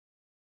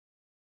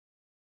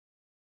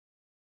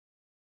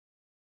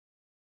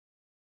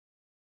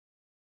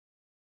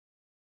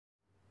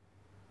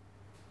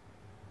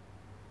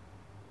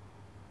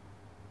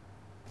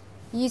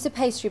Use a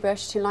pastry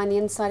brush to line the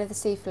inside of the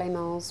souffle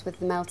moulds with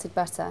the melted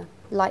butter.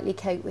 Lightly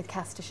coat with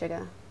caster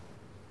sugar.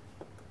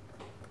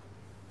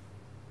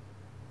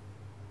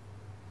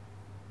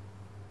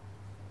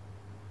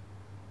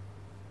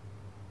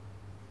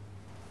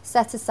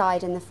 Set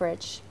aside in the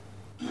fridge.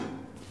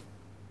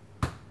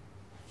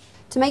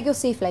 To make your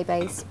souffle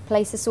base,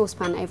 place a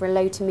saucepan over a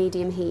low to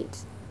medium heat.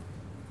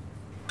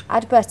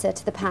 Add butter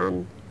to the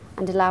pan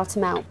and allow to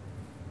melt.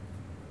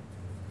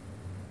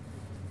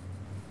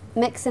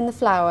 Mix in the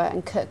flour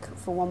and cook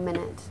for 1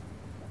 minute.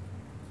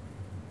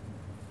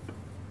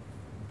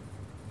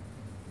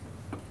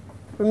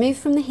 Remove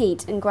from the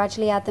heat and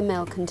gradually add the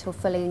milk until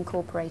fully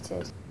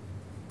incorporated.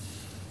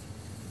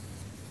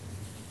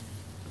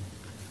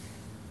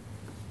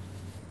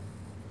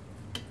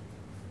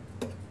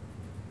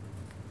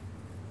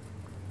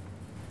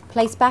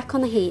 Place back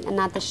on the heat and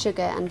add the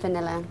sugar and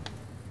vanilla.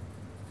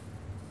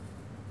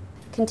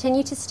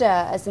 Continue to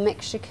stir as the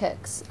mixture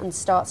cooks and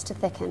starts to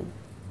thicken.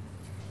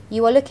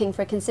 You are looking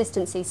for a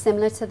consistency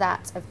similar to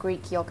that of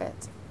Greek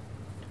yogurt.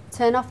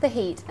 Turn off the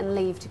heat and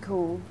leave to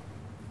cool.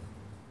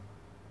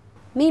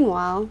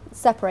 Meanwhile,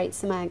 separate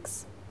some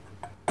eggs.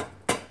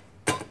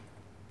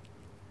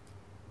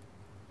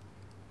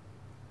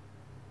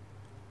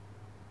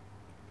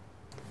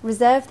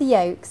 Reserve the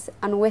yolks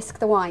and whisk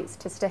the whites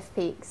to stiff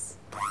peaks.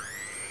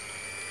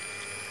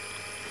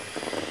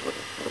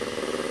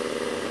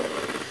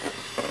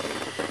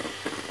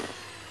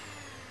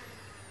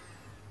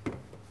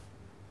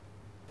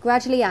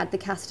 Gradually add the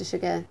caster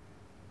sugar.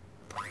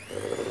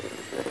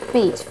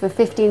 Beat for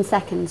 15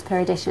 seconds per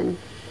addition.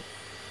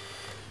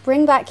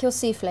 Bring back your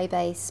souffle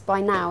base.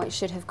 By now it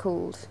should have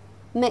cooled.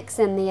 Mix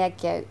in the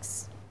egg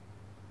yolks.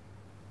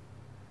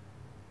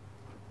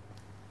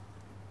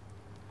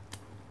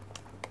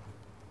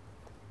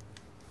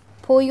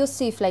 Pour your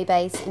souffle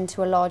base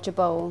into a larger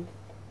bowl.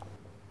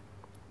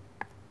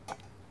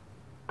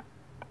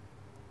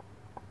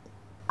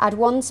 Add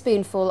 1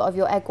 spoonful of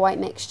your egg white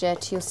mixture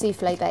to your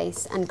souffle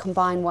base and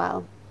combine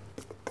well.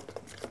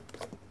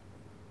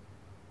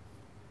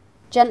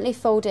 Gently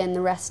fold in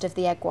the rest of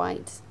the egg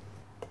white.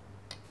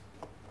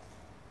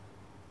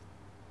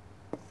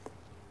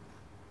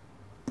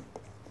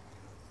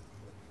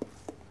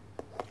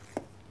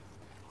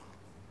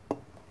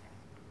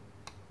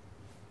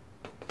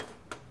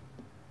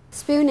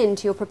 Spoon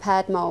into your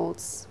prepared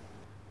moulds.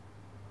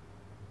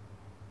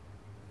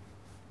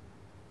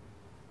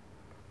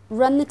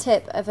 Run the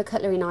tip of a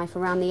cutlery knife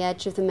around the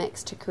edge of the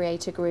mix to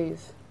create a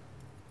groove.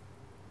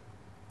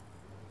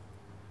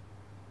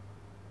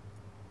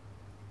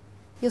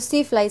 Your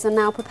soufflés are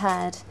now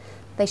prepared.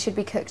 They should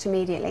be cooked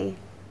immediately.